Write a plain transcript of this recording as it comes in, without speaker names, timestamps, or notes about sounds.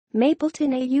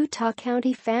Mapleton, a Utah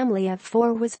County family of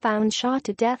 4 was found shot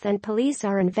to death and police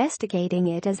are investigating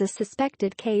it as a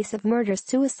suspected case of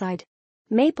murder-suicide.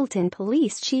 Mapleton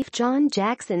Police Chief John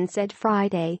Jackson said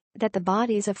Friday that the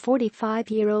bodies of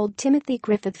 45-year-old Timothy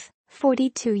Griffith,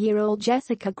 42-year-old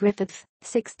Jessica Griffith,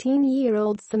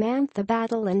 16-year-old Samantha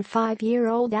Badel and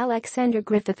 5-year-old Alexendre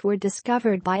Griffith were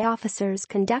discovered by officers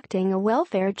conducting a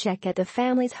welfare check at the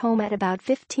family's home at about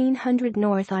 1500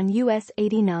 North on US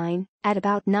 89 at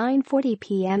about 9:40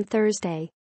 p.m. Thursday.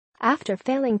 After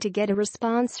failing to get a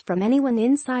response from anyone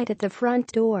inside at the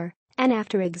front door, and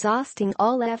after exhausting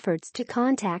all efforts to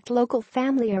contact local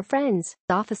family or friends,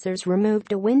 officers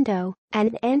removed a window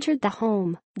and entered the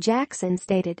home, Jackson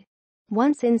stated.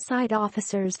 Once inside,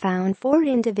 officers found 4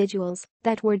 individuals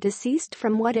that were deceased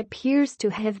from what appears to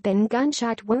have been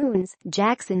gunshot wounds,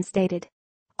 Jackson stated.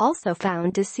 Also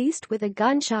found deceased with a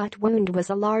gunshot wound was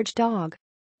a large dog.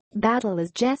 Badel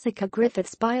is Jessica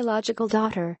Griffith's biological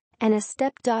daughter and a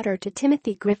stepdaughter to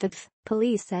Timothy Griffith,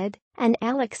 police said, and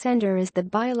Alexendre is the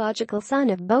biological son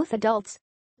of both adults.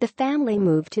 The family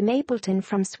moved to Mapleton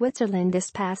from Switzerland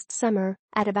this past summer,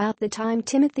 at about the time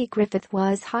Timothy Griffith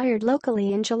was hired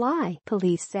locally in July,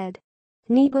 police said.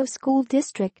 Nebo School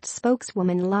District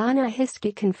spokeswoman Lana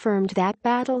Hiskey confirmed that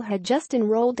Badel had just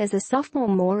enrolled as a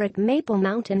sophomore at Maple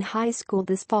Mountain High School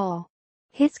this fall.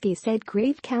 Hiskey said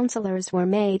grief counselors were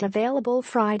made available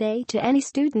Friday to any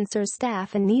students or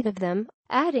staff in need of them,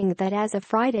 adding that as of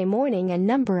Friday morning a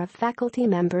number of faculty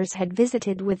members had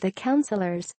visited with the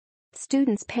counselors.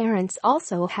 Students' parents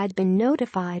also had been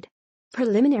notified.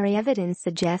 Preliminary evidence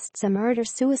suggests a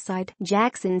murder-suicide,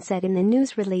 Jackson said in the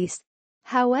news release.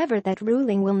 However, that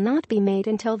ruling will not be made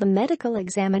until the medical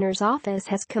examiner's office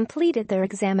has completed their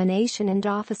examination and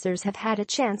officers have had a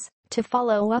chance to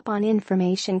follow up on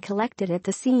information collected at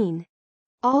the scene.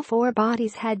 All 4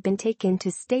 bodies had been taken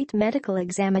to state medical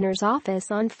examiner's office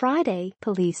on Friday,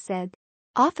 police said.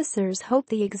 Officers hope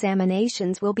the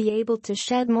examinations will be able to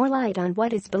shed more light on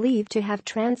what is believed to have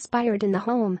transpired in the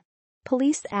home.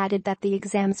 Police added that the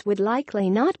exams would likely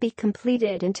not be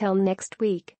completed until next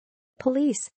week.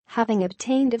 Police, having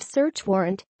obtained a search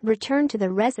warrant, returned to the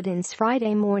residence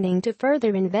Friday morning to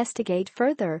further investigate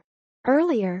further.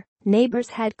 Earlier, neighbors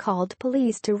had called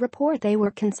police to report they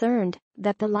were concerned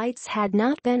that the lights had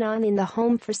not been on in the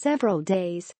home for several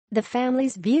days, the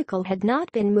family's vehicle had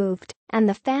not been moved, and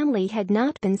the family had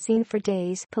not been seen for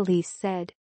days, police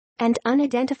said. An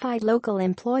unidentified local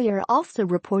employer also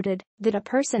reported that a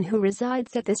person who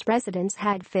resides at this residence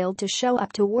had failed to show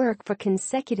up to work for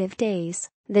consecutive days,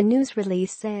 the news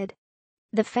release said.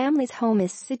 The family's home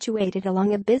is situated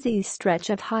along a busy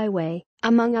stretch of highway,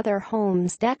 among other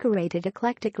homes decorated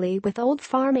eclectically with old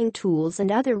farming tools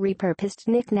and other repurposed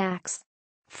knickknacks.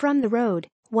 From the road,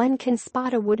 one can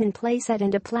spot a wooden playset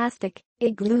and a plastic,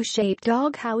 igloo-shaped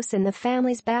doghouse in the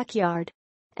family's backyard.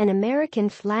 An American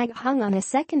flag hung on a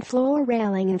second-floor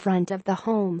railing in front of the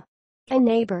home. A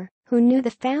neighbor, who knew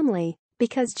the family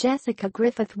because Jessica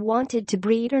Griffith wanted to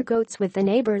breed her goats with the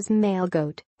neighbor's male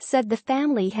goat, said the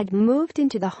family had moved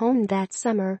into the home that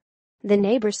summer. The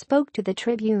neighbor spoke to the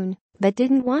Tribune, but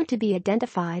didn't want to be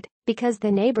identified because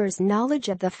the neighbor's knowledge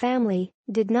of the family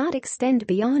did not extend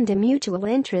beyond a mutual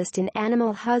interest in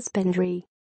animal husbandry.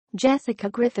 Jessica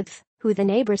Griffith, who the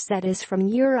neighbor said is from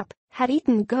Europe, had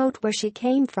eaten goat where she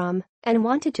came from and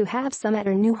wanted to have some at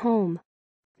her new home.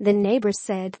 The neighbor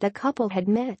said the couple had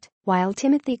met while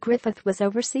Timothy Griffith was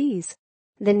overseas.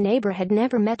 The neighbor had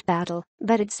never met Badel,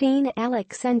 but had seen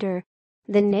Alexendre.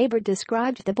 The neighbor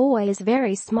described the boy as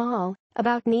very small,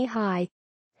 about knee-high.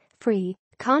 Free,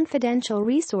 confidential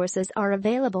resources are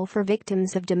available for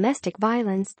victims of domestic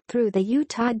violence through the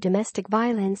Utah Domestic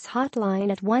Violence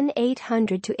Hotline at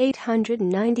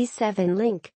 1-800-2897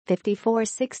 link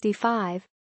 5465.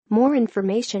 More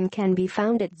information can be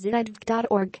found at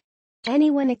zedv.org.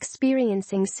 Anyone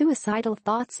experiencing suicidal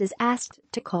thoughts is asked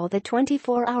to call the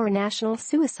 24-hour National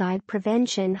Suicide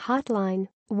Prevention Hotline,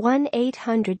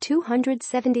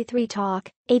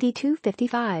 1-800-273-TALK,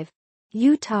 8255.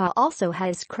 Utah also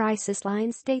has crisis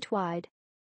lines statewide.